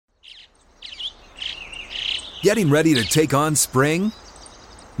Getting ready to take on spring?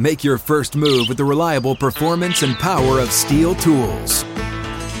 Make your first move with the reliable performance and power of Steel tools.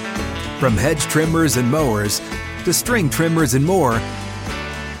 From hedge trimmers and mowers to string trimmers and more,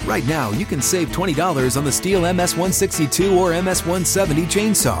 right now you can save $20 on the Steel MS-162 or MS-170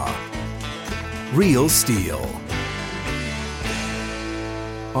 chainsaw. Real Steel.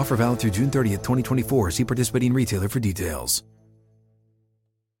 Offer valid through June 30th, 2024. See participating retailer for details.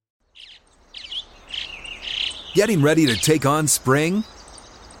 Getting ready to take on spring?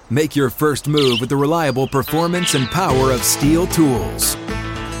 Make your first move with the reliable performance and power of Steel tools.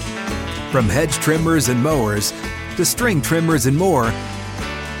 From hedge trimmers and mowers to string trimmers and more,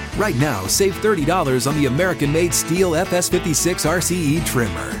 right now save $30 on the American-made Steel FS56 RCE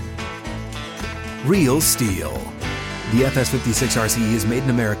trimmer. Real Steel. The FS56 RCE is made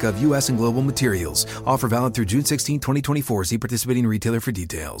in America of U.S. and global materials. Offer valid through June 16, 2024. See participating retailer for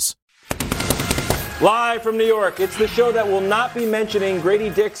details. Live from New York, it's the show that will not be mentioning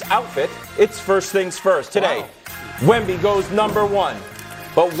Grady Dick's outfit. It's First Things First. Today, Wemby goes number one.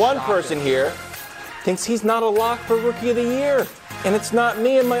 But one person here thinks he's not a lock for Rookie of the Year. And it's not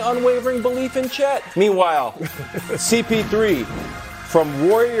me and my unwavering belief in Chet. Meanwhile, CP3, from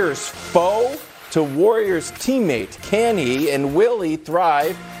Warriors foe to Warriors teammate, can he and will he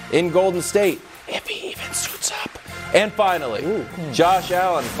thrive in Golden State if he even suits up? And finally, Josh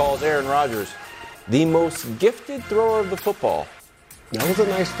Allen calls Aaron Rodgers the most gifted thrower of the football. That was a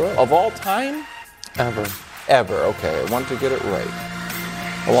nice throw. Of all time? Ever, okay. I want to get it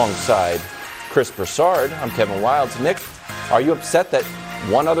right. Alongside Chris Broussard, I'm Kevin Wildes. Nick, are you upset that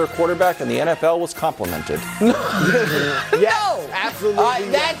one other quarterback in the NFL was complimented? Yes, absolutely.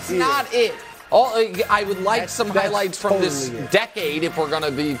 That's not it. I would like some highlights from this decade if we're going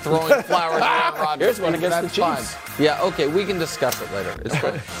to be throwing flowers around Rodgers. Here's one against the Chiefs. Fine. Yeah, okay, we can discuss it later. It's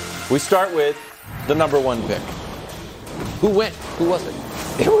fine. We start with the number one pick. Who went? Who was it?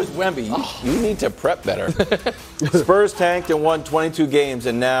 It was Wemby. You need to prep better. Spurs tanked and won 22 games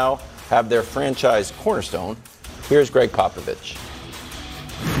and now have their franchise cornerstone. Here's Greg Popovich.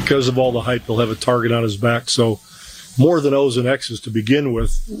 Because of all the hype, he'll have a target on his back. So more than O's and X's to begin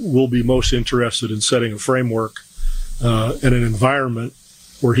with, we'll be most interested in setting a framework and an environment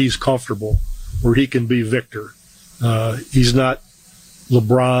where he's comfortable, where he can be Victor. He's not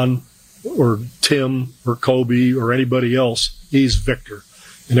LeBron or Tim or Kobe or anybody else. He's Victor,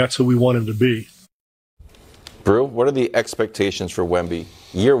 and that's who we want him to be. Brew, what are the expectations for Wemby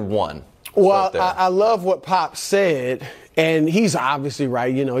year one? Well, I love what Pop said, and he's obviously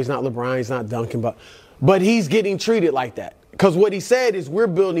right. You know, he's not LeBron, he's not Duncan, but he's getting treated like that. Because what he said is we're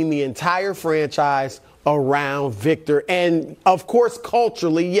building the entire franchise around Victor. And, of course,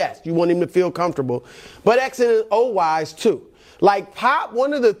 culturally, yes, you want him to feel comfortable. But X and O-wise, too. Like, Pop,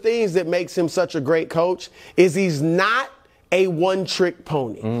 one of the things that makes him such a great coach is he's not a one-trick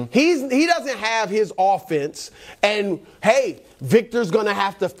pony. He doesn't have his offense and, hey, Victor's going to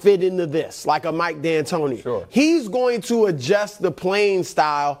have to fit into this, like a Mike D'Antoni. Sure. He's going to adjust the playing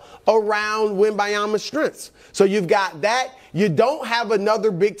style around Wembanyama's strengths. So you've got that. You don't have another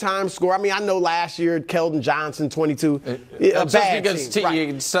big-time scorer. I mean, I know last year, Keldon Johnson, 22. That's bad just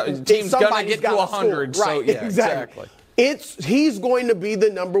because team, team's going to get to 100. Right, so, yeah, exactly. He's going to be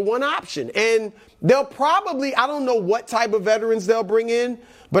the number one option. And they'll probably, I don't know what type of veterans they'll bring in,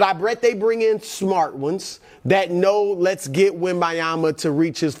 but I bet they bring in smart ones that know let's get Wembanyama to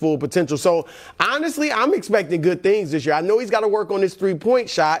reach his full potential. So, honestly, I'm expecting good things this year. I know he's got to work on his three-point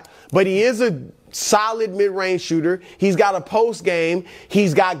shot, but he is a solid mid-range shooter. He's got a post game.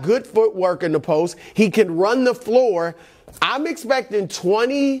 He's got good footwork in the post. He can run the floor. I'm expecting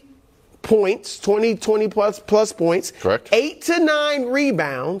 20 points, 20 plus points. Correct. 8 to 9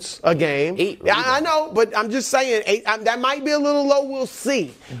 rebounds a game. I know, but I'm just saying that might be a little low. We'll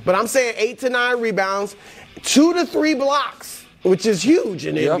see. But I'm saying 8 to 9 rebounds, 2 to 3 blocks, which is huge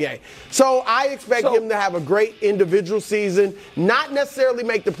in the NBA. So I expect him to have a great individual season, not necessarily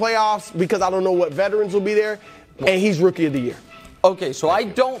make the playoffs because I don't know what veterans will be there, and he's Rookie of the Year. Okay, so I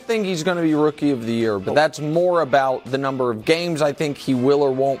don't think he's going to be Rookie of the Year, but that's more about the number of games I think he will or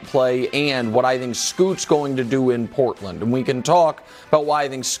won't play and what I think Scoot's going to do in Portland. And we can talk about why I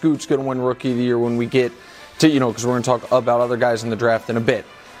think Scoot's going to win Rookie of the Year when we get to, because we're going to talk about other guys in the draft in a bit.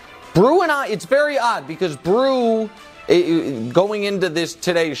 Brew and I, it's very odd because Brew, going into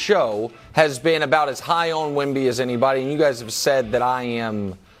today's show, has been about as high on Wemby as anybody, and you guys have said that I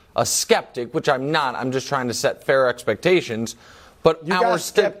am a skeptic, which I'm not. I'm just trying to set fair expectations. But you got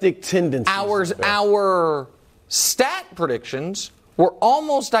skeptic tendencies. Our stat predictions were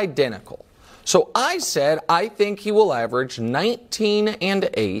almost identical. So I said I think he will average 19 and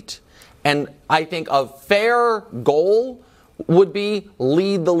 8 And I think a fair goal would be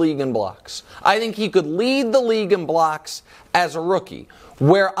lead the league in blocks. I think he could lead the league in blocks as a rookie.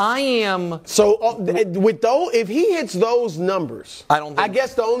 Where I am... So, with those, if he hits those numbers, I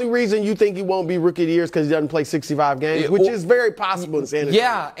guess the only reason you think he won't be rookie of the year is because he doesn't play 65 games, which is very possible in San Antonio.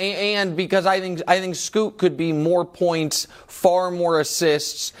 Yeah, and because I think Scoot could be more points, far more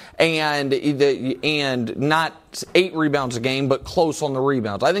assists, and not 8 rebounds a game, but close on the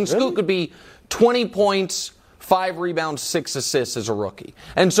rebounds. I think Scoot could be 20 points, 5 rebounds, 6 assists as a rookie.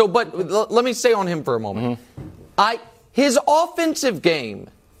 And so, but let me stay on him for a moment. His offensive game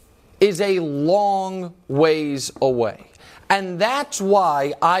is a long ways away. And that's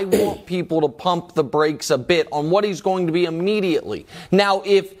why I want people to pump the brakes a bit on what he's going to be immediately. Now,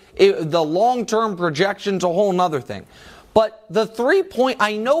 if the long-term projection's a whole nother thing. But the 3-point,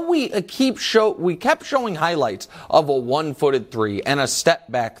 I know we kept showing highlights of a one-footed 3 and a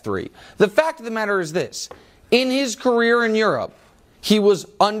step-back 3. The fact of the matter is this. In his career in Europe, he was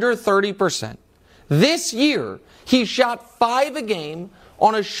under 30%. This year, he shot 5 a game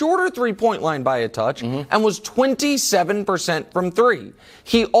on a shorter 3-point line by a touch and was 27% from 3.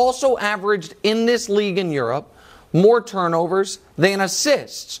 He also averaged in this league in Europe more turnovers than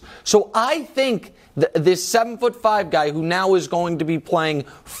assists. So I think this 7'5" guy who now is going to be playing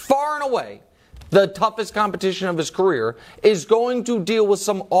far and away the toughest competition of his career is going to deal with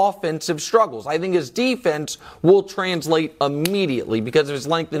some offensive struggles. I think his defense will translate immediately because of his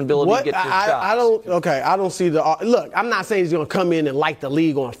length and ability to get his shots. I don't see the look. I'm not saying he's going to come in and light the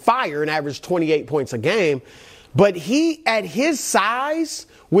league on fire and average 28 points a game, but he at his size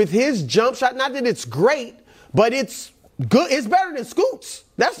with his jump shot, not that it's great, but it's good. It's better than Scoot's.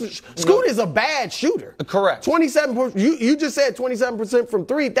 Scoot is a bad shooter. Correct. 27%. You just said 27% from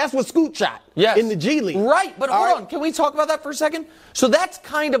 3. That's what Scoot shot in the G League. Right, but hold on. Can we talk about that for a second? So that's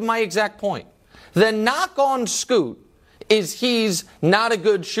kind of my exact point. The knock on Scoot is he's not a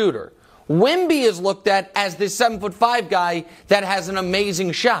good shooter. Wemby is looked at as this 7'5" guy that has an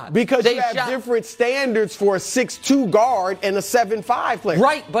amazing shot. Because you have different standards for a 6'2" guard and a 7'5" player.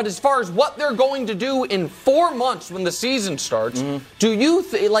 Right, but as far as what they're going to do in 4 months when the season starts, do you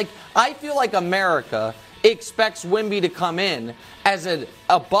I feel like America expects Wemby to come in as an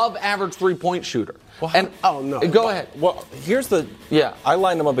above average 3-point shooter. Well, no. Go ahead. Well, here's I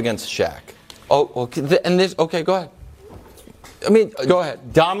lined him up against Shaq. Oh, okay. Okay, go ahead. I mean, go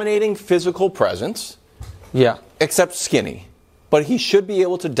ahead. Dominating physical presence. Yeah. Except skinny. But he should be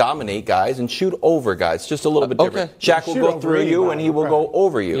able to dominate guys and shoot over guys. Just a little bit different. Okay. Shaq will go through you and he will go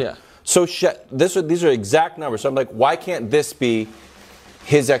over you. Yeah. So these are exact numbers. So I'm like, why can't this be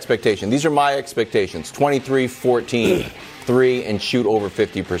his expectation? These are my expectations. 23, 14, 3, and shoot over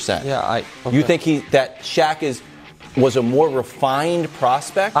 50%. Yeah. You think that Shaq was a more refined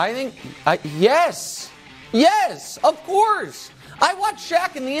prospect? I think, yes. Yes, of course. I watched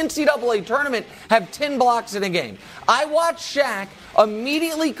Shaq in the NCAA tournament have 10 blocks in a game. I watched Shaq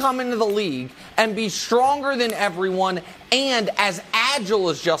immediately come into the league and be stronger than everyone and as agile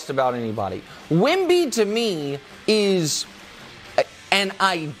as just about anybody. Wemby, to me, is an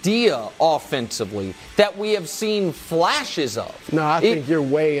idea offensively that we have seen flashes of. No, I think you're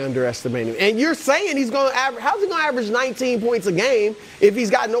way underestimating. And you're saying he's going to average, how's he going to average 19 points a game if he's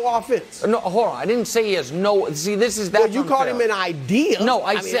got no offense? No, hold on. I didn't say he has no. See, that's well, you unfair. called him an idea. No,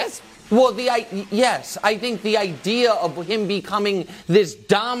 I said. Well, yes, I think the idea of him becoming this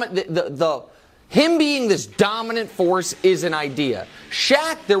dominant, him being this dominant force is an idea.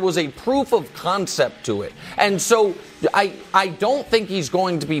 Shaq, there was a proof of concept to it. And so I don't think he's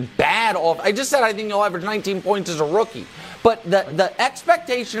going to be bad off. I just said I think he'll average 19 points as a rookie. But the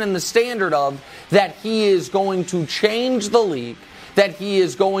expectation and the standard of that he is going to change the league, that he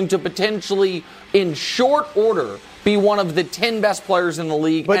is going to potentially, in short order, be one of the 10 best players in the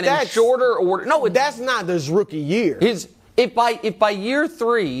league. But and in shorter order. No, that's not this rookie year. If by year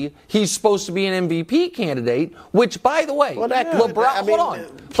 3 he's supposed to be an MVP candidate, which by the way, LeBron, hold on,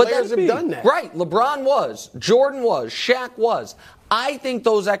 players have done that. Right, LeBron was, Jordan was, Shaq was. I think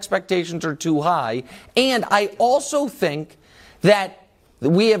those expectations are too high, and I also think that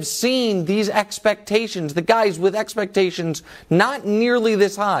we have seen these expectations, the guys with expectations not nearly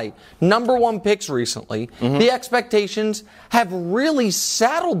this high, number 1 picks recently, the expectations have really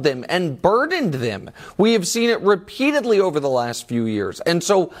saddled them and burdened them. We have seen it repeatedly over the last few years. And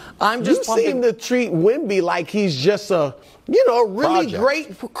so I'm just You seem to treat Wemby like he's just a really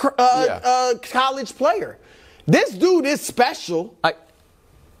great college player. This dude is special.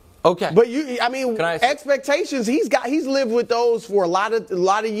 Okay. But expectations, he's lived with those for a lot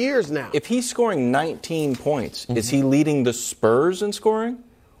of years now. If he's scoring 19 points, is he leading the Spurs in scoring?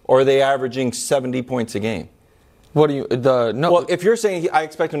 or are they averaging 70 points a game? What do you no? Well, if you're saying I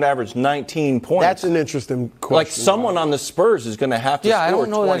expect him to average 19 points, That's an interesting question. like someone on the Spurs is going to have to score I don't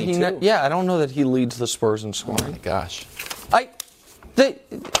know 22. that I don't know that he leads the Spurs in scoring. Oh my gosh.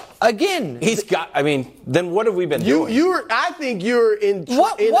 Again, He's got. I mean, then what have we been doing? I think you're in.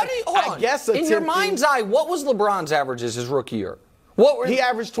 what do you hold I on. guess in your mind's eye, what was LeBron's averages his rookie year? He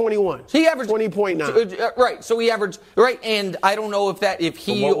averaged 21. He averaged 20.9. Right. So he averaged and I don't know if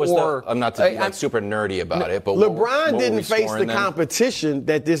he what was or I'm not to be like super nerdy about it, but LeBron what didn't were we face the scoring then? competition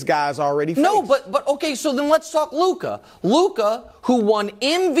that this guy's already faced. No, but okay. So then let's talk Luka. Luka, who won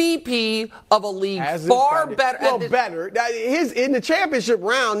MVP of a league far better. Well, better. In the championship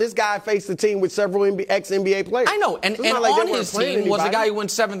round, this guy faced a team with several ex-NBA players. I know, and So it's not like they on weren't his playing team was a anybody. guy who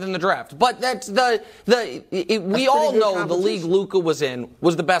went 7th in the draft. But that's we all good know the league competition. Luka was in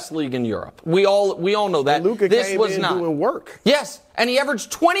was the best league in Europe. We all know that. And Luka this came was in not doing work. Yes, and he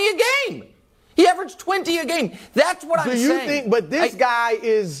averaged 20 a game. He averaged 20 a game. That's what I'm saying. Do you think? But this guy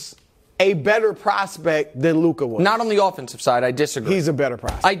is a better prospect than Luka was. Not on the offensive side. I disagree. He's a better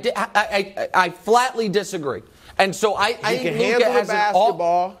prospect. I flatly disagree. And so I He think can Luka handle has the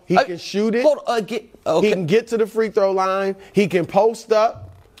basketball. He can shoot it. Okay. He can get to the free throw line. He can post up.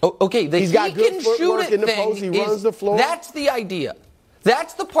 Okay, He's got good can footwork shoot it in the thing post. He is- runs the floor. That's the idea.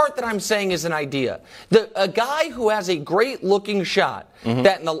 That's the part that I'm saying is an idea. A guy who has a great looking shot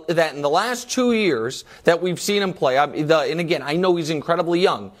that in the last 2 years that we've seen him play, and again, I know he's incredibly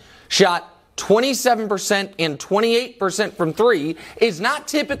young, shot 27% and 28% from three is not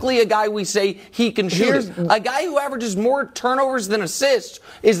typically a guy we say he can shoot it. A guy who averages more turnovers than assists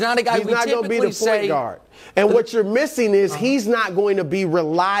is not a guy we not going to typically be the say. point guard. And what you're missing is he's not going to be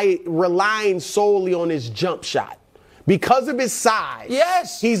relying solely on his jump shot. Because of his size,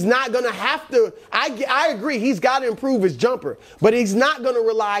 yes, he's not going to have to. I agree, he's got to improve his jumper, but he's not going to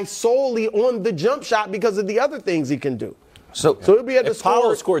rely solely on the jump shot because of the other things he can do. So he'll be able to if Paolo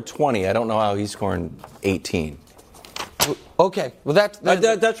score. scored 20, I don't know how he's scoring 18. Okay, well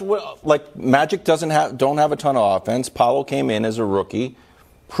that's what like Magic don't have a ton of offense. Paolo came in as a rookie.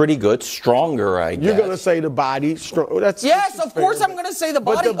 Pretty good, stronger, I guess. You're going to say the body strong. Yes, of course I'm going to say the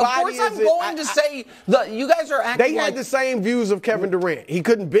body. Of course I'm going to say you guys are acting They had the same views of Kevin Durant. He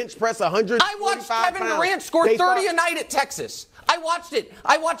couldn't bench press 100. I watched Kevin Durant score 30 a night at Texas. I watched it.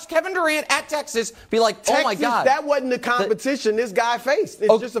 I watched Kevin Durant at Texas be like, oh my God. That wasn't the competition this guy faced.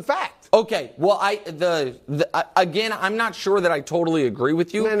 It's just a fact. Okay, well, again, I'm not sure that I totally agree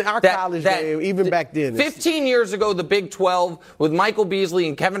with you. Man, our college game, even back then. 15 years ago, the Big 12 with Michael Beasley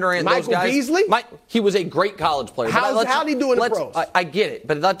and Kevin Durant, those guys. Michael Beasley? He was a great college player. How'd he do in the pros? I get it,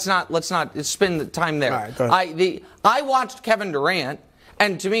 but let's not spend the time there. All right, go ahead. I watched Kevin Durant,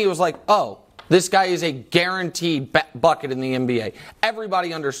 and to me, it was like, oh, this guy is a guaranteed bucket in the NBA.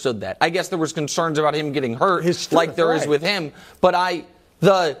 Everybody understood that. I guess there was concerns about him getting hurt, like there is with him. But I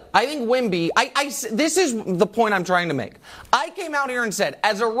think Wemby, this is the point I'm trying to make. I came out here and said,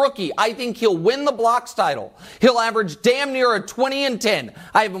 as a rookie, I think he'll win the blocks title. He'll average damn near a 20 and 10.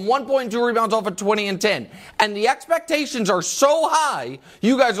 I have him 1.2 rebounds off of 20 and 10. And the expectations are so high,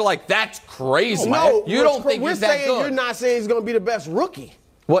 you guys are like, that's crazy. No, you don't think he's that good. You're not saying he's going to be the best rookie.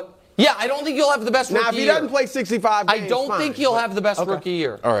 What? Yeah, I don't think he'll have the best rookie year. Now, if he doesn't play 65 games, I don't think he'll have the best rookie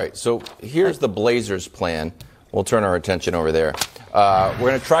year. All right, so here's the Blazers' plan. We'll turn our attention over there. We're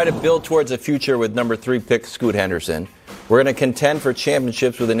going to try to build towards a future with number 3 pick Scoot Henderson. We're going to contend for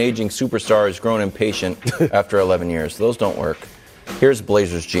championships with an aging superstar who's grown impatient after 11 years. Those don't work. Here's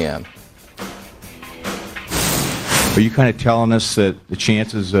Blazers GM. Are you kind of telling us that the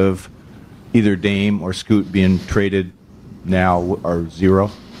chances of either Dame or Scoot being traded now are zero?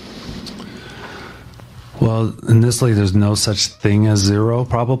 Well, in this league, there's no such thing as zero,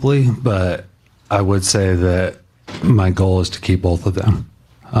 probably, but I would say that my goal is to keep both of them.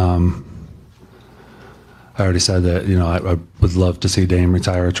 I already said that, I would love to see Dame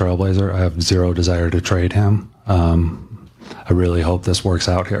retire a Trailblazer. I have zero desire to trade him. I really hope this works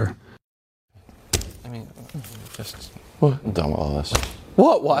out here. I mean, I'm done with all this.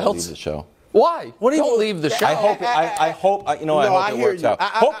 What, Wild? Leave the show. Why? Don't leave the show. I hope it works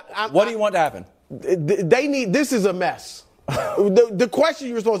out. What do you want to happen? This is a mess. The question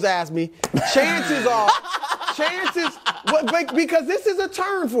you were supposed to ask me, chances, because this is a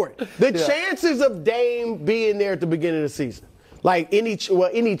turn for it. The chances of Dame being there at the beginning of the season, like any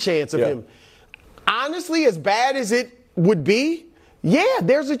chance of him, honestly, as bad as it would be,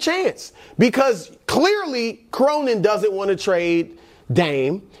 there's a chance. Because clearly Cronin doesn't want to trade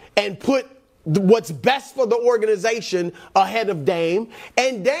Dame and put what's best for the organization ahead of Dame.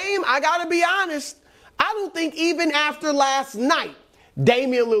 And Dame, I got to be honest, I don't think even after last night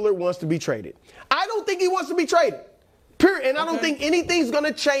Damian Lillard wants to be traded. I don't think he wants to be traded. Period. And I don't think anything's going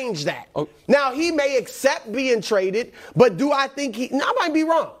to change that. Now, he may accept being traded, but do I think I might be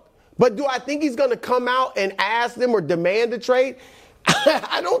wrong, but do I think he's going to come out and ask them or demand a trade?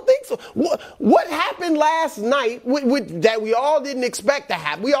 I don't think so. What happened last night that we all didn't expect to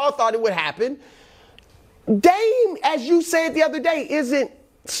happen? We all thought it would happen. Dame, as you said the other day, isn't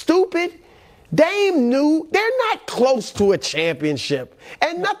stupid. Dame knew they're not close to a championship.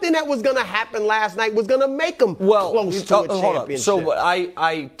 And nothing that was going to happen last night was going to make them close to a championship. So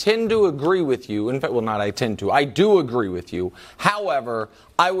I tend to agree with you. In fact, well, not I tend to. I do agree with you. However,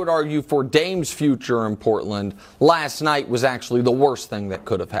 I would argue for Dame's future in Portland, last night was actually the worst thing that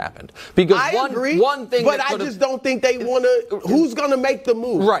could have happened. Because I agree, one thing but I just don't think they want to. Who's going to make the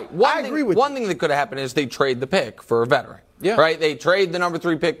move? Right. I agree with you. One thing that could have happened is they trade the pick for a veteran. Yeah. Right? They trade the number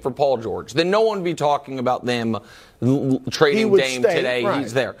 3 pick for Paul George. Then no one would be talking about them trading Dame today. Right.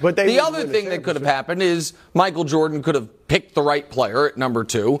 He's there. But the other thing that could have happened is Michael Jordan could have picked the right player at number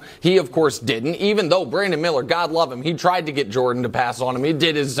 2. He, of course, didn't, even though Brandon Miller, God love him, he tried to get Jordan to pass on him. He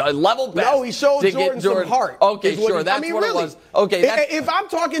did his level best. No, he showed Jordan some heart. Okay, sure. That's what it was. Okay, if I'm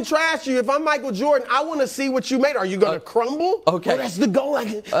talking trash to you, if I'm Michael Jordan, I want to see what you made. Are you going to crumble? Okay. Oh, that's the goal.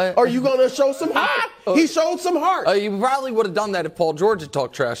 Are you going to show some heart? He showed some heart. You probably would have done that if Paul George had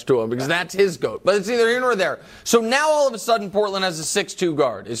talked trash to him, because that's his GOAT. But it's either here or there. So now all of a sudden Portland has a 6'2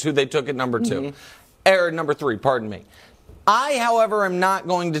 guard, is who they took at number 2. Or number 3, pardon me. I, however, am not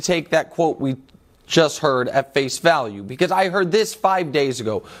going to take that quote we just heard at face value, because I heard this 5 days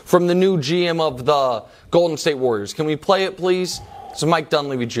ago from the new GM of the Golden State Warriors. Can we play it, please? It's Mike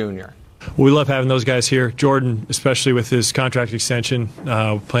Dunleavy Jr. We love having those guys here. Jordan, especially with his contract extension,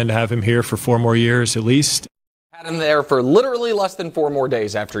 plan to have him here for 4 more years at least. Had him there for literally less than 4 more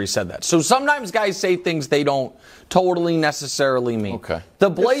days after he said that. So sometimes guys say things they don't totally necessarily mean. Okay. The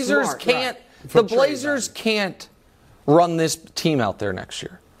Blazers smart, can't. Right. The Blazers can't run this team out there next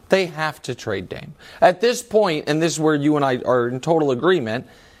year. They have to trade Dame. At this point, and this is where you and I are in total agreement,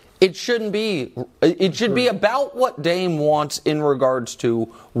 it shouldn't be. It should be about what Dame wants in regards to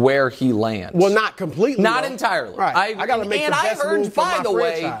where he lands. Well, not completely. Not though. entirely. Right. I got to make the best move for by my the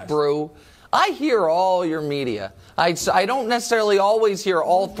way, franchise. Brew, I hear all your media. I don't necessarily always hear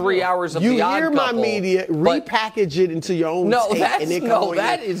all 3 hours of the Odd You hear my Couple, media, repackage it into your own take,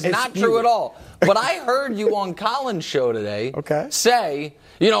 that is not true at all. But I heard you on Colin's show today say,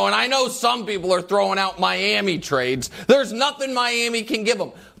 and I know some people are throwing out Miami trades. There's nothing Miami can give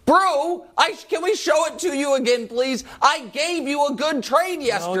them. Bro, can we show it to you again, please? I gave you a good trade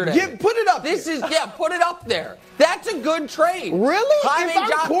yesterday. Put it up. Put it up there. That's a good trade. Really? Jaime If I'm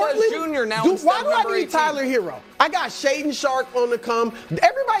Jaquez Portland, Jr. now why do I number need 18? Tyler Hero? I got Shaden Sharp on the come.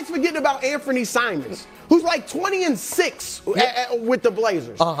 Everybody's forgetting about Anthony Simons, who's like 20-6 with the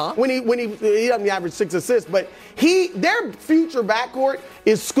Blazers. When he doesn't average 6 assists, but their future backcourt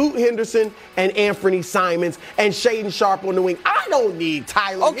is Scoot Henderson and Anthony Simons and Shaden Sharp on the wing. I don't need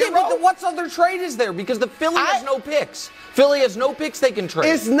Tyler Hero. Okay, but what other trade is there? Because the Philly has no picks. Philly has no picks they can trade.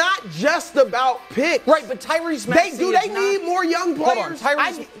 It's not just about picks. Right, but Tyrese Maxey They need more young players. Hold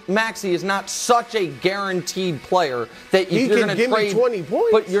on. Tyrese Maxey is not such a guaranteed player that if you're going to trade 20 points.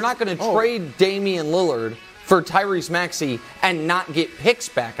 But you're not going to trade Damian Lillard for Tyrese Maxey and not get picks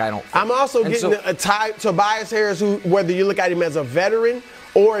back, I don't think. I'm also getting Tobias Harris, who, whether you look at him as a veteran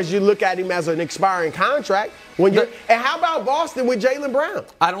or as you look at him as an expiring contract, and how about Boston with Jaylen Brown?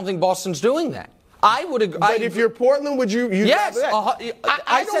 I don't think Boston's doing that. I would agree. But if you're Portland, would you? Yes,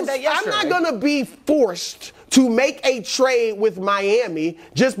 I said that yesterday. I'm not going to be forced to make a trade with Miami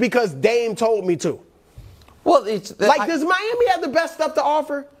just because Dame told me to. Well, does Miami have the best stuff to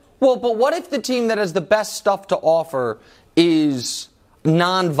offer? Well, but what if the team that has the best stuff to offer is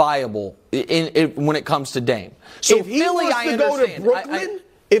non-viable when it comes to Dame? So if he wants to go to Brooklyn.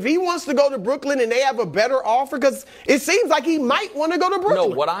 If he wants to go to Brooklyn and they have a better offer, because it seems like he might want to go to Brooklyn.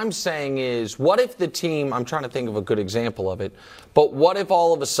 No, what I'm saying is, what if the team, I'm trying to think of a good example of it, but what if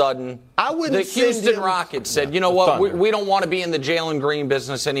all of a sudden the Houston Rockets said, you know what, we don't want to be in the Jalen Green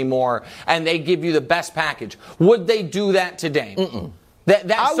business anymore, and they give you the best package. Would they do that to Dame? Mm-mm.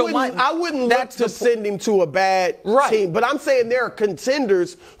 I wouldn't look to send him to a bad team, but I'm saying there are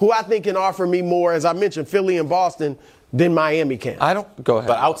contenders who I think can offer me more, as I mentioned, Philly and Boston, than Miami can. Go ahead.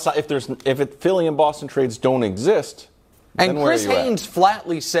 But outside, if Philly and Boston trades don't exist, and Chris Haynes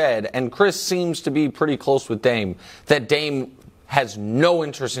flatly said, and Chris seems to be pretty close with Dame, that Dame has no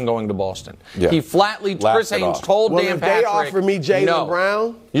interest in going to Boston. Yeah. He flatly, Chris Haynes told Dan Patrick, if they offer me Jaylen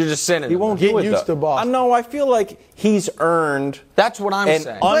Brown, you're just sending he him. won't get do it, used to Boston. No, I feel like he's earned That's what I'm an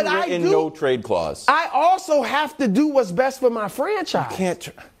saying. unwritten no-trade clause. I also have to do what's best for my franchise.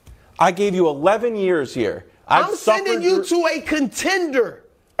 I gave you 11 years here. I'm sending you to a contender.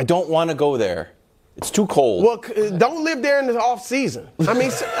 I don't want to go there. It's too cold. Well, don't live there in the off season. I mean,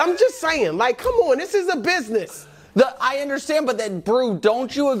 I'm just saying, like, come on, this is a business. I understand, but then, Brew,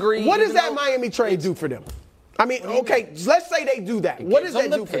 don't you agree? What does that Miami trade do for them? I mean, okay, let's say they do that. What does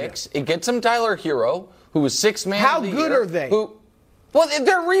that do for them? It gets them Tyler Hero, who was sixth man How of the good year, are they? Well,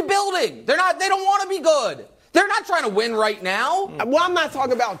 they're rebuilding. They don't want to be good. They're not trying to win right now. Well, I'm not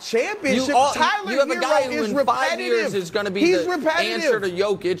talking about championship. Tyler you have a guy Hero who is in repetitive. 5 years is going to be the answer to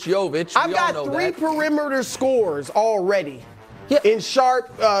Jovic. I've got 3 perimeter scores already in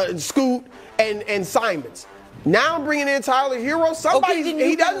Sharp, Scoot, and Simons. Now I'm bringing in Tyler Hero.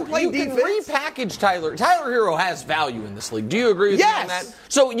 He doesn't play defense. You can repackage Tyler. Tyler Hero has value in this league. Do you agree with me on that?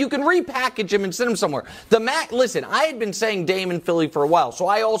 So you can repackage him and send him somewhere. Listen, I had been saying Dame in Philly for a while, so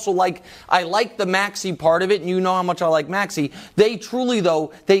I also like the Maxey part of it, and you know how much I like Maxey. They truly,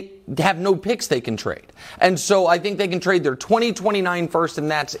 though, they have no picks they can trade. And so I think they can trade their 2029 first,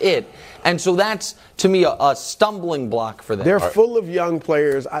 and that's it. And so that's, to me, a stumbling block for them. They're full of young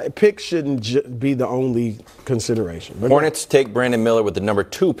players. Picks shouldn't be the only consideration. Hornets take Brandon Miller with the number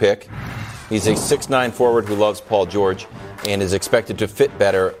 2 pick. He's a 6'9 forward who loves Paul George and is expected to fit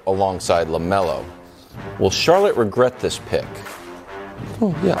better alongside LaMelo. Will Charlotte regret this pick?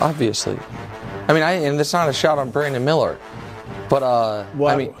 Oh, yeah, obviously. I mean, and it's not a shot on Brandon Miller. But,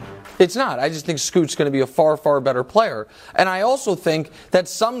 I mean, it's not. I just think Scoot's going to be a far, far better player. And I also think that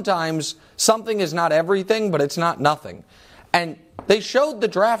sometimes something is not everything, but it's not nothing. And they showed the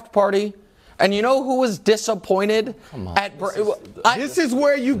draft party. And you know who was disappointed? Come on. This is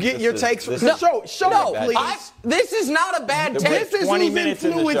where you get your takes from. Show it, please. This is not a bad take. This is who's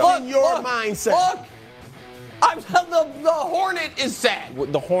influencing your mindset. Look. The Hornet is sad.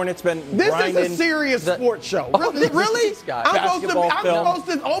 The Hornet's been This grinding. is a serious sports show. Really? I'm supposed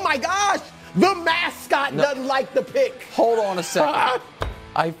to, oh my gosh, the mascot doesn't like the pick. Hold on a second.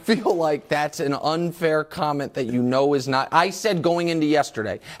 I feel like that's an unfair comment that you know is not. I said going into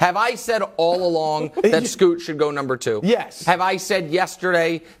yesterday. Have I said all along that Scoot should go number 2? Yes. Have I said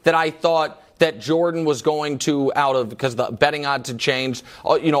yesterday that I thought that Jordan was going to, because the betting odds had changed,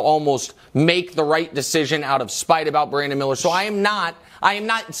 almost make the right decision out of spite about Brandon Miller? So I am not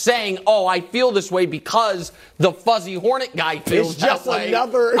saying, I feel this way because the fuzzy Hornet guy feels that way.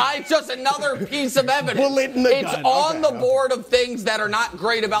 It's just another piece of evidence. Bullet in the it's gun. on the board of things that are not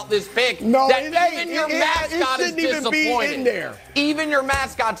great about this pick. No, that it ain't. Even your mascot is disappointed. Be in there. Even your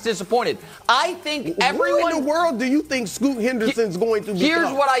mascot's disappointed. I think everyone. Who in the world do you think Scoot Henderson's going to be?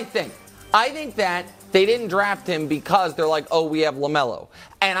 Here's what I think. I think that they didn't draft him because they're like, we have LaMelo.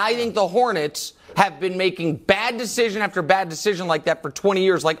 And I think the Hornets have been making bad decision after bad decision like that for 20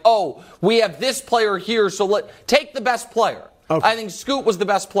 years. Like, we have this player here, so take the best player. Okay. I think Scoot was the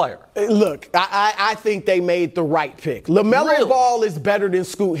best player. Look, I think they made the right pick. LaMelo Ball is better than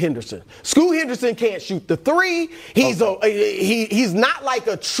Scoot Henderson. Scoot Henderson can't shoot the 3. He's not like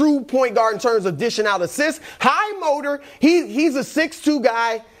a true point guard in terms of dishing out assists. High motor. He's a 6'2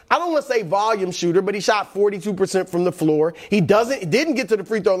 guy. I don't want to say volume shooter, but he shot 42% from the floor. He didn't get to the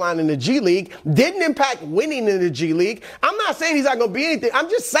free throw line in the G League, didn't impact winning in the G League. I'm not saying he's not going to be anything. I'm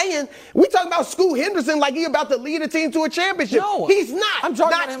just saying we talking about Scoot Henderson like he's about to lead a team to a championship. No, he's not. I'm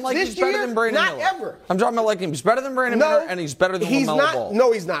talking about him like he's better than Brandon Miller. Not ever. I'm talking about like he's better than Brandon Miller, and he's better than LaMelo Ball.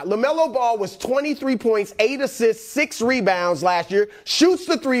 No, he's not. LaMelo Ball was 23 points, 8 assists, 6 rebounds last year, shoots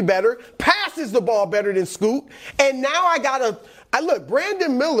the 3 better, passes the ball better than Scoot, and now look,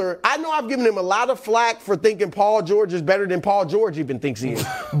 Brandon Miller, I know I've given him a lot of flack for thinking Paul George is better than Paul George even thinks he is.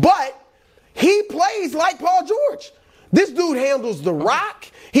 But he plays like Paul George. This dude handles the rock.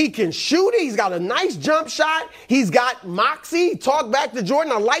 He can shoot it. He's got a nice jump shot. He's got moxie. Talk back to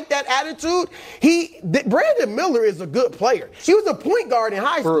Jordan. I like that attitude. Brandon Miller is a good player. He was a point guard in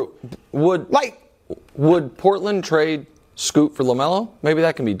high school. Would Portland trade Scoot for LaMelo? Maybe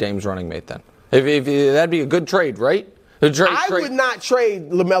that can be Dame's running mate then. If that'd be a good trade, right? I would not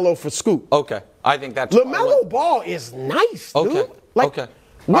trade LaMelo for Scoot. Okay. I think that's LaMelo Ball is nice, dude. Okay.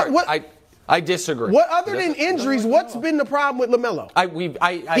 I disagree. What other than injuries, what's been the problem with LaMelo?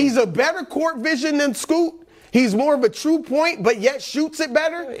 He's a better court vision than Scoot. He's more of a true point, but yet shoots it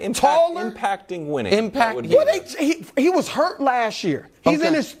better. Taller. Impacting winning. He was hurt last year. He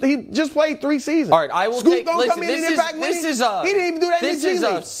just played 3 seasons. All right, I will Scoot take. don't Listen, come in and he didn't even do that in the G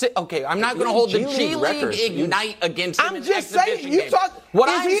League. Okay, I'm not going to hold the G League Ignite against him. I'm just saying. You talk.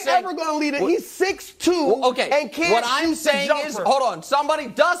 Is he ever going to lead it? He's 6'2". Okay. And can't what I'm saying is, hold on, somebody,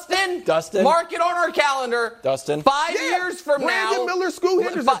 Dustin, mark it on our calendar. Dustin, 5 years from Brandon Miller, Scoot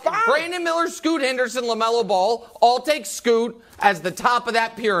Henderson. Brandon Miller, Scoot Henderson, LaMelo Ball. I'll take Scoot as the top of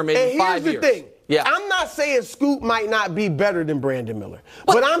that pyramid in 5 years. Here's the thing. Yeah. I'm not saying Scoot might not be better than Brandon Miller,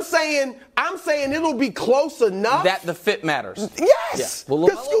 but I'm saying it'll be close enough that the fit matters. Yes,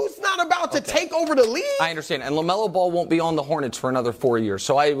 because Scoot's not about to take over the league. I understand, and LaMelo Ball won't be on the Hornets for another 4 years.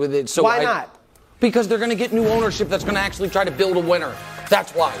 Why not? Because they're going to get new ownership that's going to actually try to build a winner.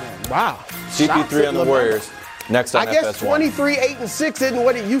 That's why. Wow. CP3 on the Warriors. Next on FS1. I guess 23, 8, and 6 isn't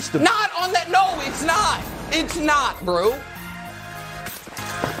what it used to be. Not on that. No, it's not. It's not, bro.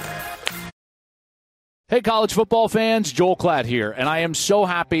 Hey, college football fans, Joel Klatt here, and I am so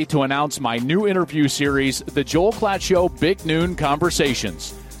happy to announce my new interview series, The Joel Klatt Show Big Noon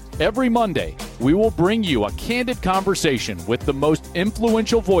Conversations. Every Monday, we will bring you a candid conversation with the most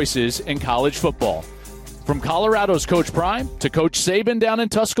influential voices in college football. From Colorado's Coach Prime to Coach Saban down in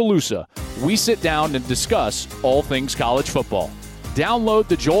Tuscaloosa, we sit down and discuss all things college football. Download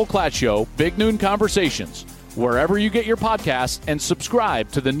The Joel Klatt Show Big Noon Conversations wherever you get your podcasts, and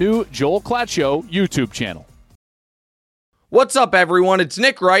subscribe to the new Joel Klatt Show YouTube channel. What's up, everyone? It's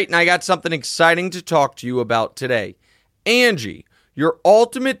Nick Wright, and I got something exciting to talk to you about today. Angie, your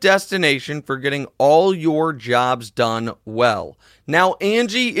ultimate destination for getting all your jobs done well. Now,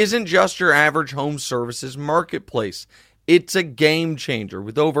 Angie isn't just your average home services marketplace. It's a game changer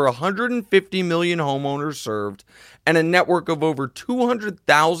with over 150 million homeowners served and a network of over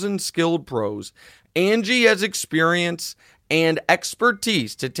 200,000 skilled pros. Angie has experience and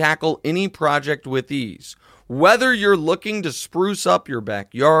expertise to tackle any project with ease. Whether you're looking to spruce up your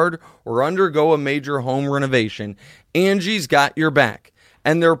backyard or undergo a major home renovation, Angie's got your back.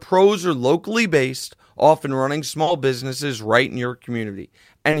 And their pros are locally based, often running small businesses right in your community.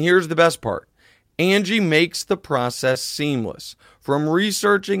 And here's the best part. Angie makes the process seamless. From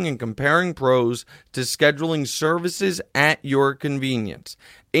researching and comparing pros to scheduling services at your convenience.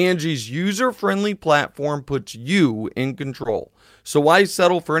 Angie's user-friendly platform puts you in control. So why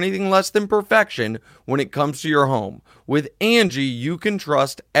settle for anything less than perfection when it comes to your home? With Angie, you can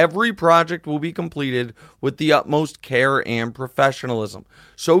trust every project will be completed with the utmost care and professionalism.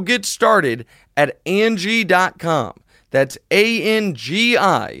 So get started at Angie.com. That's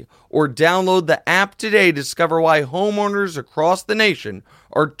ANGI. Or download the app today to discover why homeowners across the nation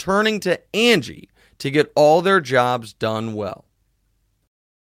are turning to Angie to get all their jobs done well.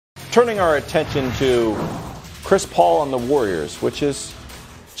 Turning our attention to Chris Paul and the Warriors, which is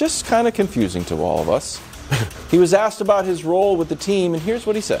just kind of confusing to all of us. He was asked about his role with the team, and here's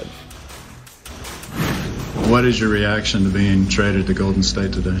what he said. What is your reaction to being traded to Golden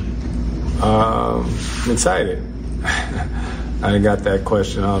State today? I'm excited. I got that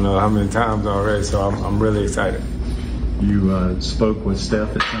question I don't know how many times already, so I'm really excited. You spoke with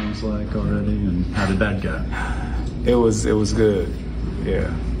Steph, it sounds like, already, and how did that go? It was good, yeah.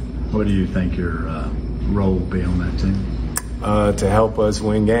 What do you think your role will be on that team? To help us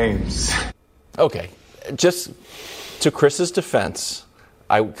win games. Okay, just to Chris's defense,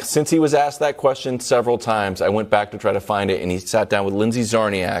 since he was asked that question several times, I went back to try to find it, and he sat down with Lindsey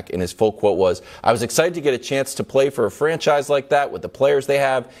Zarniak, and his full quote was, I was excited to get a chance to play for a franchise like that with the players they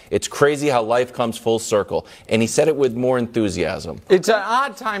have. It's crazy how life comes full circle. And he said it with more enthusiasm. It's an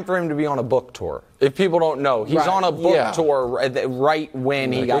odd time for him to be on a book tour. If people don't know, he's on a book tour right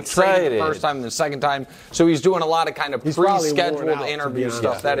when he got traded the first time and the second time. So he's doing a lot of kind of pre-scheduled interview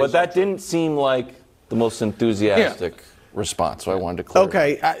stuff. But that didn't seem like the most enthusiastic response, so I wanted to clear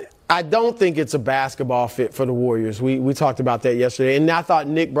it up. I don't think it's a basketball fit for the Warriors. We talked about that yesterday, and I thought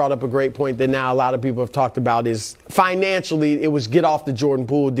Nick brought up a great point that now a lot of people have talked about is financially it was get off the Jordan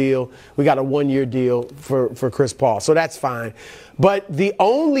Poole deal. We got a 1-year deal for Chris Paul, so that's fine. But the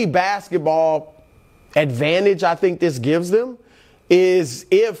only basketball advantage I think this gives them is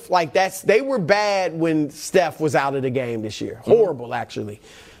if they were bad when Steph was out of the game this year. Horrible, actually.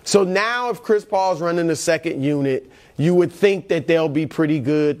 So now if Chris Paul's running the second unit, you would think that they'll be pretty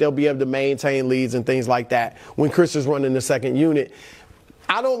good. They'll be able to maintain leads and things like that when Chris is running the second unit.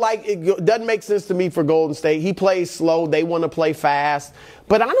 I don't like it. It doesn't make sense to me for Golden State. He plays slow. They want to play fast.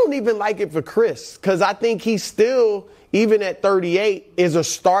 But I don't even like it for Chris because I think he's still, even at 38, is a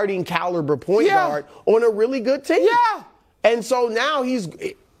starting caliber point guard on a really good team. Yeah. And so now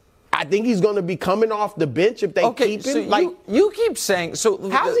I think he's going to be coming off the bench if they keep him. So you keep saying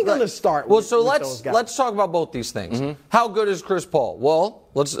so. How's he going to start? Well, so let's talk about both these things. Mm-hmm. How good is Chris Paul? Well,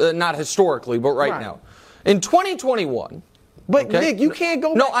 let's not historically, but right now, in 2021. But Nick, you can't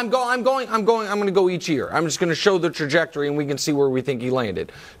go. No, I'm going to go each year. I'm just going to show the trajectory, and we can see where we think he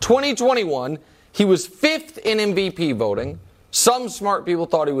landed. 2021, he was 5th in MVP voting. Some smart people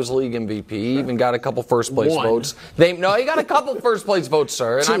thought he was league MVP. He even got a couple first-place votes. He got a couple first-place votes,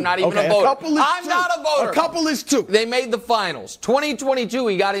 sir, and I'm not even a voter. I'm not a voter. A couple is 2. They made the finals. 2022,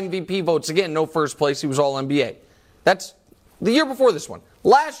 he got MVP votes. Again, no first place. He was All-NBA. That's the year before this one.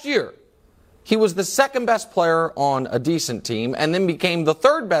 Last year, he was the second-best player on a decent team and then became the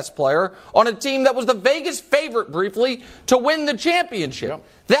third-best player on a team that was the Vegas favorite briefly to win the championship. Yep.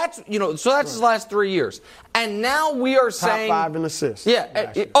 That's his last 3 years. And now we are saying top 5 in assists. Yeah.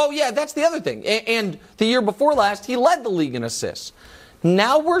 That's the other thing. And the year before last, he led the league in assists.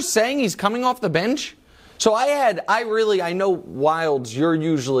 Now we're saying he's coming off the bench. So I know Wilds, you're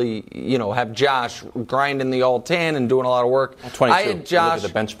usually, have Josh grinding the all 10 and doing a lot of work. 22. I had Josh, look at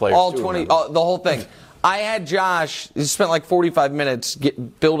the bench players all too, 20, the whole thing. I had Josh, he spent like 45 minutes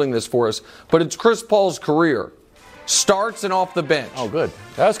building this for us, but it's Chris Paul's career. Starts and off the bench. Oh, good.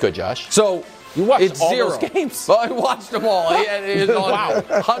 That was good, Josh. So you watched all 0. those games. Well, I watched them all. He was on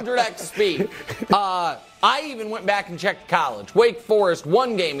 100x speed. I even went back and checked college. Wake Forest,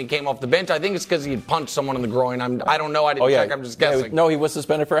 one game he came off the bench. I think it's because he had punched someone in the groin. I don't know. I didn't check. I'm just guessing. No, he was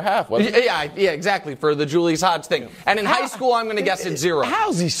suspended for a half, wasn't he? Yeah, exactly, for the Julius Hodge thing. And in high school, I'm going to guess it's 0.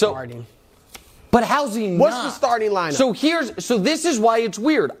 How's he starting? But how's he not? What's the starting lineup? So this is why it's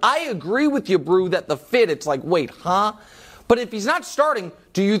weird. I agree with you, Brew, that the fit, it's like, wait, huh? But if he's not starting,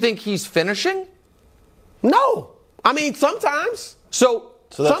 do you think he's finishing? No. I mean, sometimes. So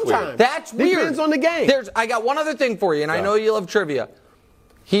that's sometimes. weird. That's weird. Depends on the game. I got one other thing for you, and I know you love trivia.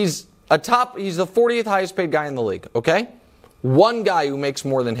 He's the 40th highest paid guy in the league, okay? One guy who makes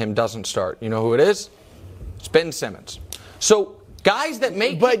more than him doesn't start. You know who it is? It's Ben Simmons. So guys that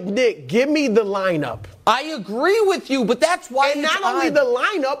make... But, Nick, give me the lineup. I agree with you, but that's why... And not only the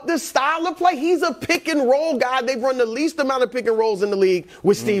lineup, the style of play. He's a pick-and-roll guy. They've run the least amount of pick-and-rolls in the league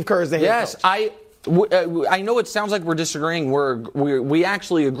with Steve Kerr as the head coach. I know it sounds like we're disagreeing. We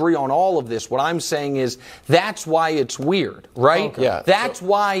actually agree on all of this. What I'm saying is that's why it's weird, right? Okay. Yeah. That's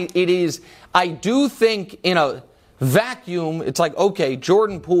why it is. I do think in a vacuum, it's like, okay,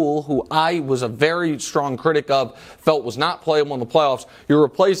 Jordan Poole, who I was a very strong critic of, felt was not playable in the playoffs. You're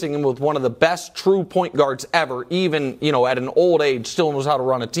replacing him with one of the best true point guards ever, even, at an old age, still knows how to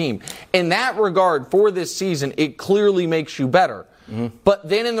run a team. In that regard, for this season, it clearly makes you better. Mm-hmm. But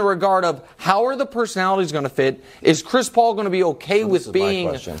then in the regard of how are the personalities going to fit, is Chris Paul going to be okay with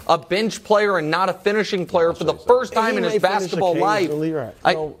being a bench player and not a finishing player for the first time in his basketball life? Right.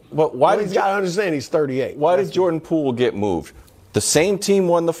 But why he's got to understand he's 38. Why did Jordan Poole get moved? The same team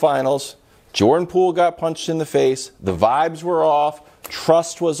won the finals. Jordan Poole got punched in the face. The vibes were off.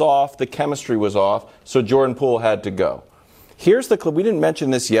 Trust was off. The chemistry was off. So Jordan Poole had to go. Here's the clip. We didn't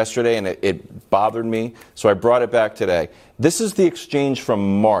mention this yesterday, and it bothered me, so I brought it back today. This is the exchange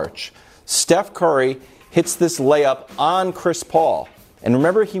from March. Steph Curry hits this layup on Chris Paul. And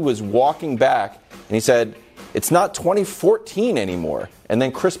remember, he was walking back, and he said, it's not 2014 anymore. And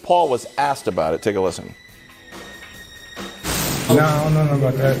then Chris Paul was asked about it. Take a listen. No, I don't know nothing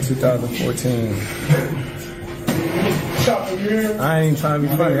about that, 2014. I ain't trying to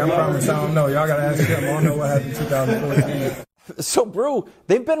be funny. I promise I don't know. Y'all got to ask him. I don't know what happened in 2014. So, Brew,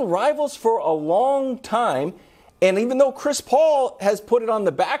 they've been rivals for a long time. And even though Chris Paul has put it on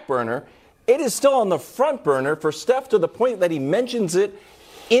the back burner, it is still on the front burner for Steph to the point that he mentions it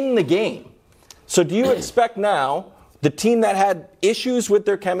in the game. So do you expect now the team that had issues with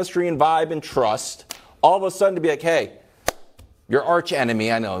their chemistry and vibe and trust all of a sudden to be like, hey, your arch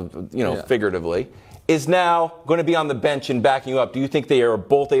enemy, I know, figuratively, is now going to be on the bench and backing you up? Do you think they are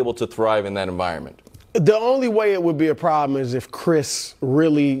both able to thrive in that environment? The only way it would be a problem is if Chris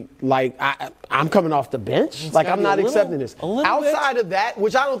really, I'm coming off the bench. I'm not accepting this. Outside of that,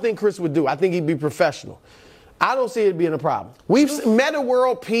 which I don't think Chris would do, I think he'd be professional. I don't see it being a problem. We've met a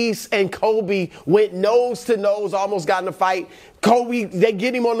world peace, and Kobe went nose to nose, almost got in a fight. Kobe, they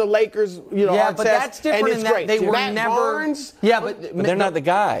get him on the Lakers, but that's different in that great. they were Matt never. Barnes, but they're not the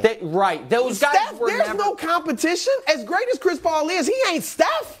guy. Right. Those guys Steph, were there's never. no competition. As great as Chris Paul is, he ain't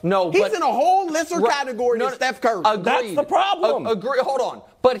Steph. No, he's in a whole lesser category than Steph Curry. Agreed. That's the problem. Agree. Hold on.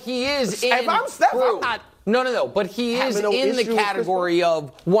 But he is in. If I'm Steph, I'm not. No. But he is in the category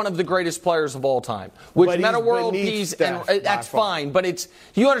of one of the greatest players of all time, which meta world peace, and that's fine. But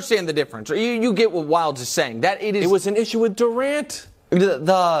you understand the difference. You get what Wilds is saying. That it is. It was an issue with Durant.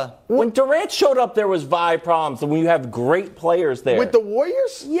 When Durant showed up, there was vibe problems. When you have great players there. With the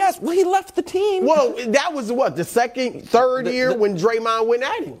Warriors? Yes. Well, he left the team. Well, that was the second, third year when Draymond went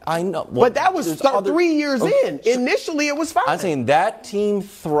at him. I know. Well, but that was 3 years in. Initially, it was fine. I'm saying that team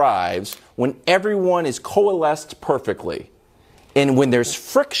thrives when everyone is coalesced perfectly. And when there's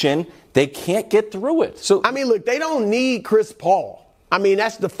friction, they can't get through it. So I mean, look, they don't need Chris Paul. I mean,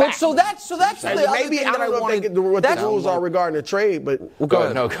 that's the fact. So that's the other thing that I wanted. What the rules are regarding the trade, but go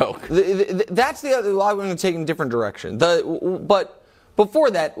ahead. No, go. That's the other. I'm going to take in a different direction. But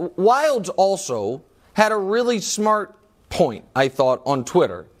before that, Wildes also had a really smart point, I thought, on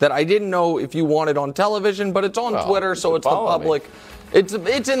Twitter that I didn't know if you wanted on television, but it's on Twitter, so it's the public. It's in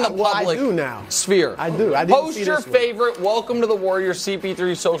the public I do now. sphere. I do. Post your favorite welcome to the Warriors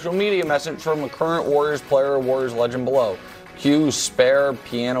CP3 social media message from a current Warriors player or Warriors legend below. Cue spare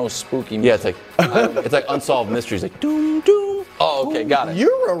piano spooky music. Yeah, it's like Unsolved Mysteries, like doom doom. Oh, okay, got it.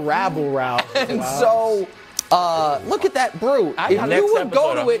 You're a rabble route. And so, look at that brew. If you would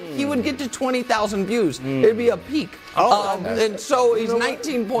go to it, he would get to 20,000 views. It'd be a peak. And so he's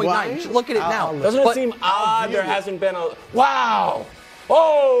 19.9. Look at it now. Doesn't it seem odd there hasn't been a wow?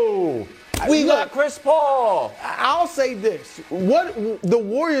 Oh, we got Chris Paul. I'll say this: the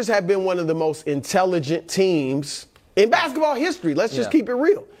Warriors have been one of the most intelligent teams in basketball history. Let's just keep it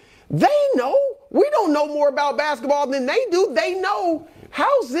real. They know. We don't know more about basketball than they do. They know.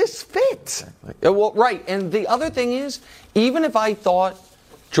 How's this fit? Well, right. And the other thing is, even if I thought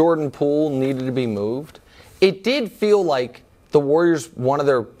Jordan Poole needed to be moved, it did feel like the Warriors, one of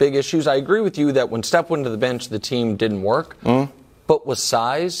their big issues, I agree with you that when Steph went to the bench, the team didn't work, but was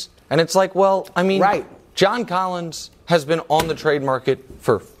size. And it's like, well, I mean, John Collins has been on the trade market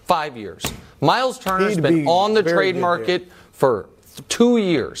for 5 years. Miles Turner's been on the trade market for 2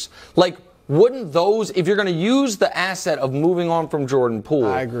 years. Like, wouldn't those, if you're going to use the asset of moving on from Jordan Poole,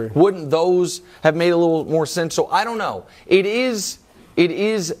 I agree. Wouldn't those have made a little more sense? So I don't know. It is,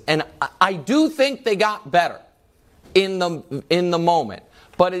 and I do think they got better in the moment.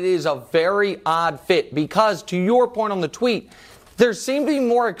 But it is a very odd fit because, to your point on the tweet, there seemed to be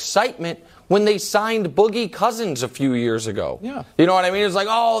more excitement when they signed Boogie Cousins a few years ago. Yeah. You know what I mean? It's like,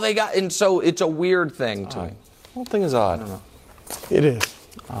 oh, they got, and so it's a weird thing to me. The whole thing is odd. I don't know. It is.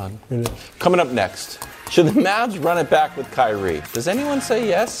 Odd. It is. Coming up next, should the Mavs run it back with Kyrie? Does anyone say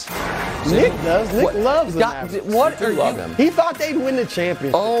yes? Nick does. Nick loves the Mavs. What are love you? him. He thought they'd win the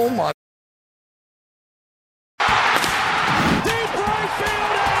championship. Oh my.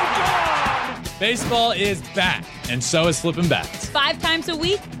 Baseball is back, and so is Flippin' Bats. 5 times a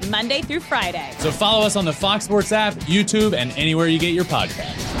week, Monday through Friday. So follow us on the Fox Sports app, YouTube, and anywhere you get your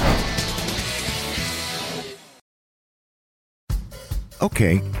podcasts.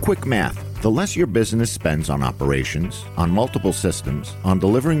 Okay, quick math. The less your business spends on operations, on multiple systems, on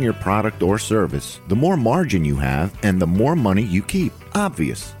delivering your product or service, the more margin you have and the more money you keep.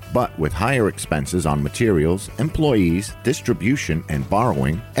 Obvious. But with higher expenses on materials, employees, distribution, and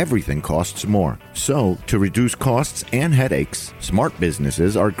borrowing, everything costs more. So, to reduce costs and headaches, smart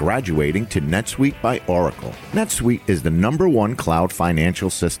businesses are graduating to NetSuite by Oracle. NetSuite is the #1 cloud financial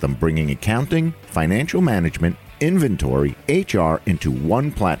system bringing accounting, financial management, inventory, HR into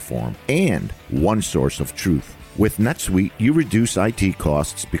one platform and one source of truth. With NetSuite, you reduce IT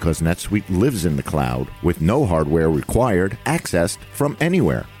costs because NetSuite lives in the cloud with no hardware required, accessed from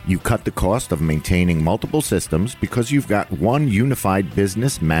anywhere. You cut the cost of maintaining multiple systems because you've got one unified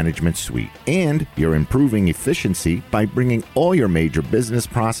business management suite. And you're improving efficiency by bringing all your major business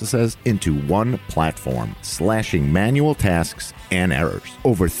processes into one platform, slashing manual tasks and errors.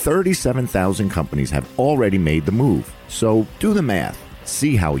 Over 37,000 companies have already made the move. So do the math.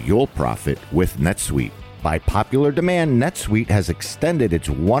 See how you'll profit with NetSuite. By popular demand, NetSuite has extended its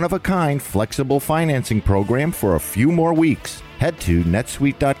one-of-a-kind flexible financing program for a few more weeks. Head to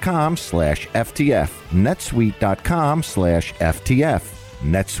netsuite.com/FTF. netsuite.com/FTF.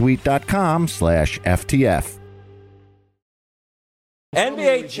 netsuite.com/FTF.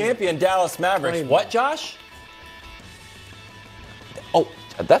 NBA champion Dallas Mavericks. What, Josh? Oh,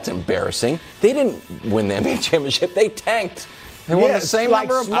 that's embarrassing. They didn't win the NBA championship. They tanked. They won the same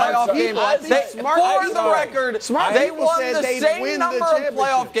number of playoff games. For the record, they won the same number of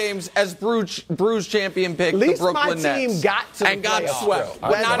playoff games as Bruce champion picked the Brooklyn Nets. At least my team got to and got swept.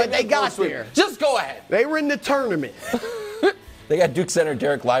 But they got there. Just go ahead. They were in the tournament. They got Duke center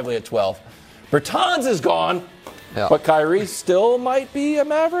Derek Lively at 12. Bertans is gone, but Kyrie still might be a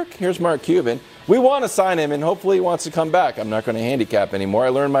Maverick. Here's Mark Cuban. We want to sign him, and hopefully he wants to come back. I'm not going to handicap anymore. I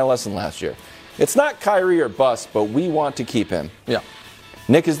learned my lesson last year. It's not Kyrie or bust, but we want to keep him. Yeah.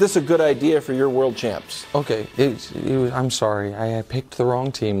 Nick, is this a good idea for your world champs? Okay, I'm sorry. I picked the wrong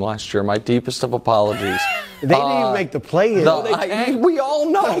team last year. My deepest of apologies. They didn't even make the play-in. We all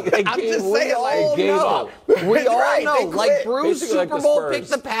know. I'm just saying, We all know. Like Bruce, Basically like Super the Bowl Spurs.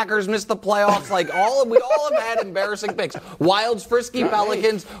 picked the Packers, missed the playoffs. We all have had embarrassing picks. Wilds, frisky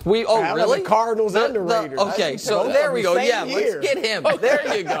Pelicans. Really? The Cardinals and the Raiders. Okay, so there we go. Yeah, let's get him.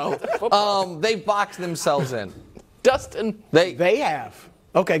 There you go. They boxed themselves in. Dustin. They have.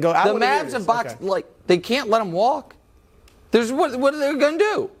 Okay, go. The Mavs have boxed, they can't let him walk. What are they going to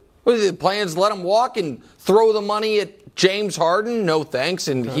do? What are the plans? Let him walk and throw the money at James Harden? No thanks.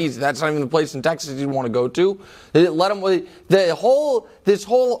 And that's not even the place in Texas he'd want to go to. Let him. The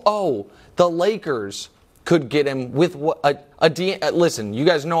Lakers could get him with listen, you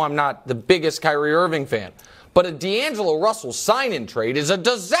guys know I'm not the biggest Kyrie Irving fan, but a D'Angelo Russell sign-in trade is a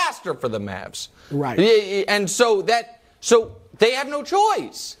disaster for the Mavs. Right. And so they have no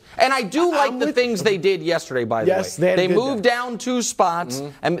choice. And I do like the things they did yesterday, by the way. They moved down 2 spots,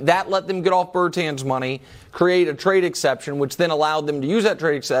 and that let them get off Bertan's money, create a trade exception, which then allowed them to use that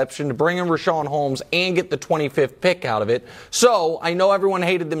trade exception to bring in Rashawn Holmes and get the 25th pick out of it. So I know everyone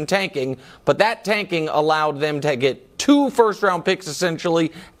hated them tanking, but that tanking allowed them to get 2 first-round picks,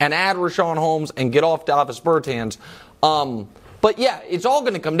 essentially, and add Rashawn Holmes and get off Davis Bertans. But yeah, it's all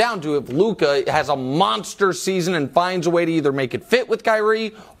going to come down to if Luka has a monster season and finds a way to either make it fit with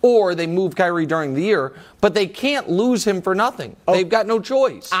Kyrie or they move Kyrie during the year. But they can't lose him for nothing. They've got no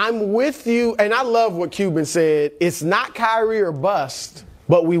choice. I'm with you, and I love what Cuban said. It's not Kyrie or bust,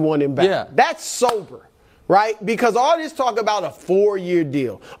 but we want him back. Yeah. That's sober, right? Because all this talk about a 4-year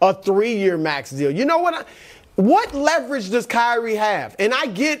deal, a 3-year max deal. You know what? What leverage does Kyrie have? And I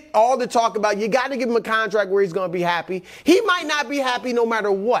get all the talk about you got to give him a contract where he's going to be happy. He might not be happy no matter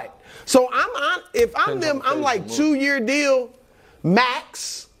what. So if I'm them, I'm like 2-year deal,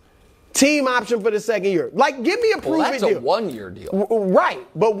 max, team option for the 2nd year. Like, give me a proven deal. That's a 1-year deal. Right.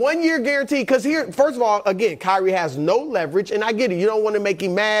 But 1 year guarantee. Because here, first of all, again, Kyrie has no leverage. And I get it. You don't want to make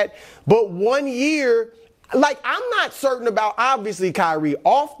him mad. But 1 year, I'm not certain about, obviously, Kyrie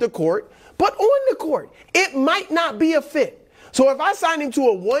off the court. But on the court, it might not be a fit. So if I sign him to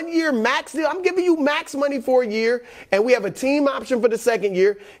a 1-year max deal, I'm giving you max money for a year, and we have a team option for the 2nd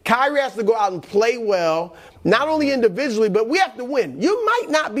year. Kyrie has to go out and play well, not only individually, but we have to win. You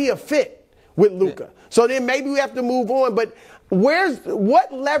might not be a fit with Luka. So then maybe we have to move on. But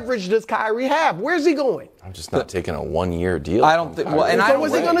what leverage does Kyrie have? Where's he going? I'm just not taking a 1-year deal. I don't think. So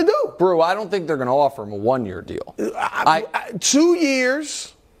what's he going to do? Bro, I don't think they're going to offer him a 1-year deal. 2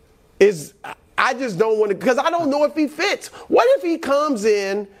 years. I just don't want to, because I don't know if he fits. What if he comes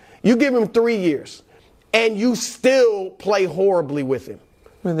in, you give him 3 years, and you still play horribly with him?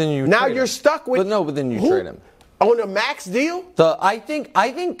 But then you're stuck with. But then you trade him on a max deal. I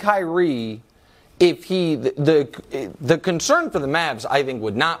think Kyrie, if the concern for the Mavs, I think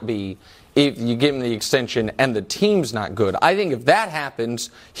would not be if you give him the extension and the team's not good. I think if that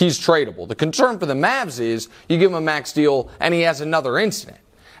happens, he's tradable. The concern for the Mavs is you give him a max deal and he has another incident.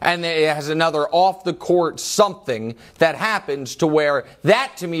 And it has another off-the-court something that happens to where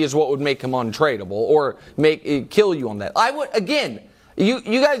that, to me, is what would make him untradeable or kill you on that. I would, again, you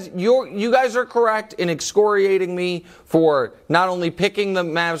guys are correct in excoriating me for not only picking the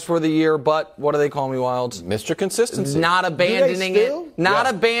Mavs for the year, but what do they call me, Wilds? Mr. Consistency. Not abandoning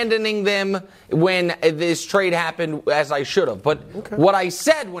abandoning them when this trade happened as I should have. But what I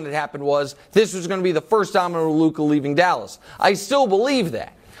said when it happened was this was going to be the first domino of Luka leaving Dallas. I still believe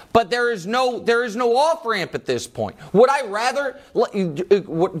that. But there is no off-ramp at this point. Would I rather,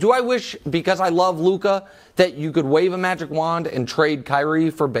 do I wish, because I love Luka, that you could wave a magic wand and trade Kyrie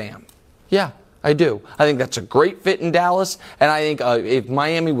for Bam? Yeah, I do. I think that's a great fit in Dallas. And I think if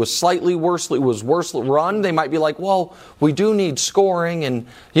Miami was slightly worse run, they might be like, well, we do need scoring. And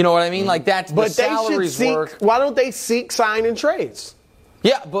you know what I mean? Like that's the salaries work. Why don't they seek sign and trades?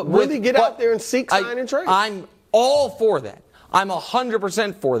 Yeah, but really get out there and seek sign and trades. I'm all for that. I'm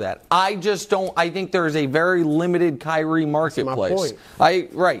 100% for that. I just don't. I think there is a very limited Kyrie marketplace. That's my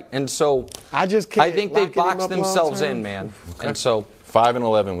point. Right, and so I think they've boxed themselves in, man. Okay. And so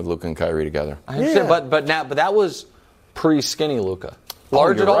 5-11 with Luka and Kyrie together. I understand, but that was pre-skinny Luka.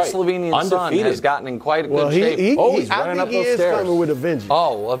 Large adult Slovenian son has gotten in quite a good shape. He's running up those stairs. He is coming with a vengeance.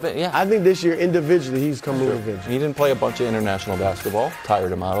 Yeah. I think this year individually he's coming with a vengeance. He didn't play a bunch of international basketball.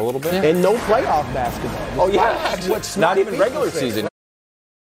 Tired him out a little bit. Yeah. And no playoff basketball. Not even regular season.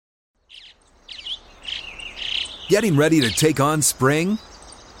 Getting ready to take on spring?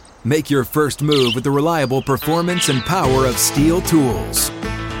 Make your first move with the reliable performance and power of Steel tools.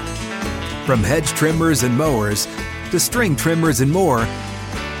 From hedge trimmers and mowers to string trimmers and more,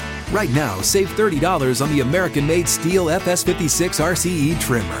 Right now, save $30 on the American-made Steel FS56 RCE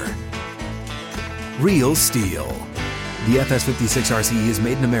trimmer. Real STIHL. The FS56 RCE is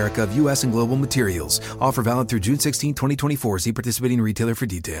made in America of U.S. and global materials. Offer valid through June 16, 2024. See participating retailer for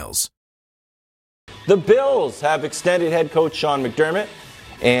details. The Bills have extended head coach Sean McDermott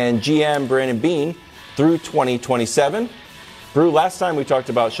and GM Brandon Beane through 2027. Brew, last time we talked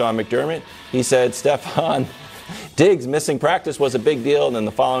about Sean McDermott, he said Stephon Diggs missing practice was a big deal, and then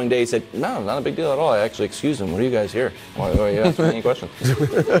the following day he said, no, not a big deal at all. I actually excused him. What are you guys here? Why are you asking me any questions?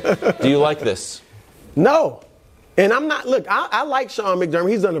 Do you like this? No. And I'm not, look, I like Sean McDermott.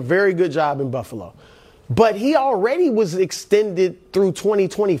 He's done a very good job in Buffalo. But he already was extended through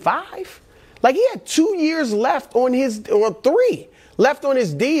 2025. Like, he had 2 years left on his, or 3 left on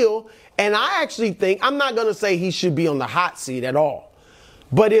his deal. And I actually think, I'm not going to say he should be on the hot seat at all.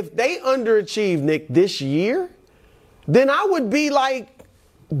 But if they underachieve, Nick, this year, then I would be like,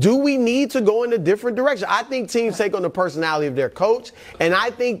 do we need to go in a different direction? I think teams take on the personality of their coach, and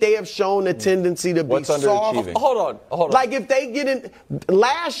I think they have shown a tendency to be soft. Hold on. Like if they get in,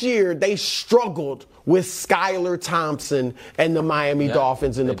 last year they struggled with Skylar Thompson and the Miami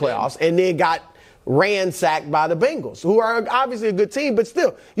Dolphins in the playoffs, and they got ransacked by the Bengals, who are obviously a good team, but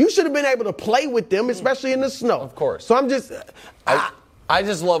still, you should have been able to play with them, especially in the snow. Of course. So I'm just, I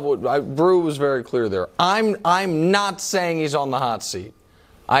just love what Brew was very clear there. I'm not saying he's on the hot seat.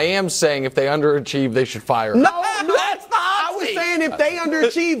 I am saying if they underachieve, they should fire him. No, that's the hot seat. I was saying if they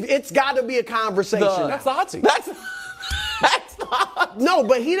underachieve, it's got to be a conversation. That's the hot seat. That's the hot seat. No,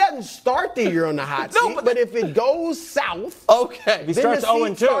 but he doesn't start the year on the hot seat. But if it goes south, okay, he then starts the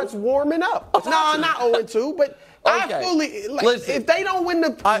seat starts warming up. No, not 0-2, but I fully, if they don't win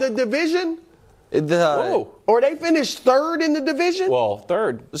the division, or they finish third in the division. Well,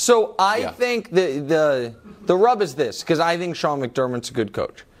 third. So I think the rub is this, because I think Sean McDermott's a good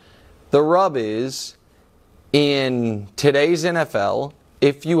coach. The rub is, in today's NFL,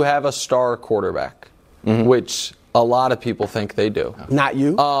 if you have a star quarterback, which a lot of people think they do. Not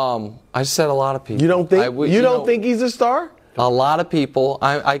you. I said a lot of people. You don't think you don't think he's a star? A lot of people.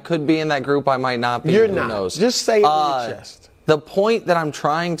 I could be in that group. I might not be. You're Who not. knows? Just say it in your chest. The point that I'm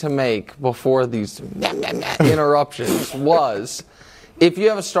trying to make before these interruptions was, if you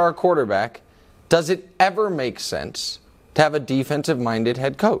have a star quarterback, does it ever make sense to have a defensive-minded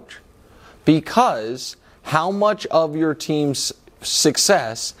head coach? Because how much of your team's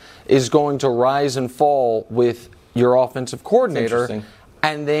success is going to rise and fall with your offensive coordinator?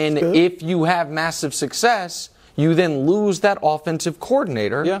 And then if you have massive success, you then lose that offensive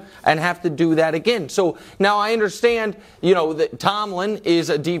coordinator and have to do that again. So now I understand, that Tomlin is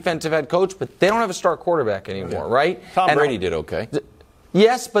a defensive head coach, but they don't have a star quarterback anymore, right? Tom Brady did okay.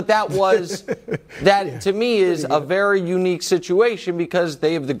 Yes, but that to me is a very unique situation because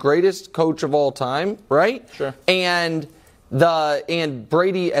they have the greatest coach of all time, right? Sure. And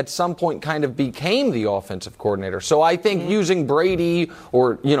Brady at some point kind of became the offensive coordinator. So I think using Brady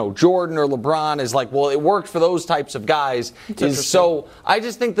or Jordan or LeBron is like, well, it worked for those types of guys. So I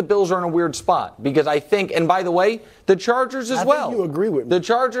just think the Bills are in a weird spot because I think, and by the way, the Chargers as well. I think you agree with me. The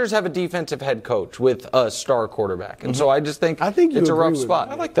Chargers have a defensive head coach with a star quarterback, and so I just think it's a rough spot.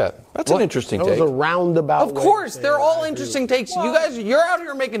 I like that. That's an interesting take. That was a roundabout. Of course, they're all interesting takes. You guys, you're out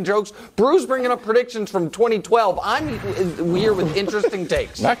here making jokes. Brew's bringing up predictions from 2012. I'm here with interesting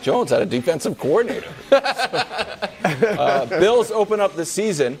takes. Mac Jones had a defensive coordinator. Bills open up the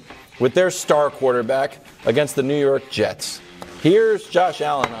season with their star quarterback against the New York Jets. Here's Josh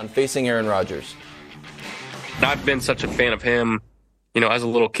Allen on facing Aaron Rodgers. I've been such a fan of him, as a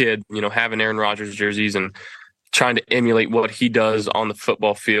little kid, having Aaron Rodgers jerseys and trying to emulate what he does on the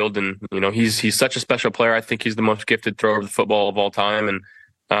football field. And, he's such a special player. I think he's the most gifted thrower of the football of all time. And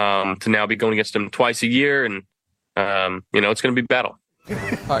to now be going against him twice a year and, it's going to be battle.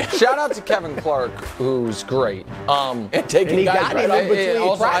 All right, shout out to Kevin Clark, who's great. And he got him in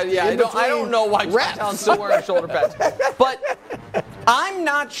between I don't know why Josh Allen's still wearing shoulder pads. But I'm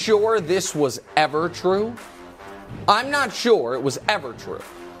not sure this was ever true. I'm not sure it was ever true.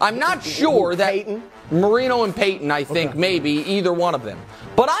 I'm not sure that Peyton? Marino and Peyton, I think, maybe either one of them.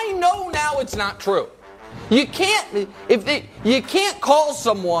 But I know now it's not true. You can't call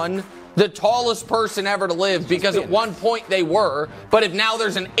someone the tallest person ever to live because at one point they were, but if now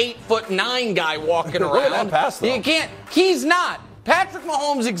there's an 8'9" guy walking around, you can't. He's not. Patrick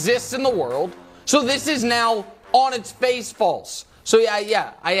Mahomes exists in the world, so this is now on its face false. So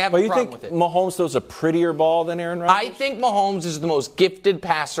yeah, I have a problem with it. Mahomes throws a prettier ball than Aaron Rodgers? I think Mahomes is the most gifted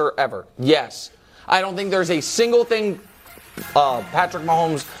passer ever. Yes. I don't think there's a single thing Patrick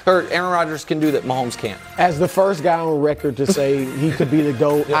Mahomes or Aaron Rodgers can do that Mahomes can't? As the first guy on record to say he could be the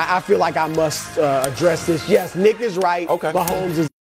GOAT, I feel like I must address this. Yes, Nick is right. Okay. Mahomes is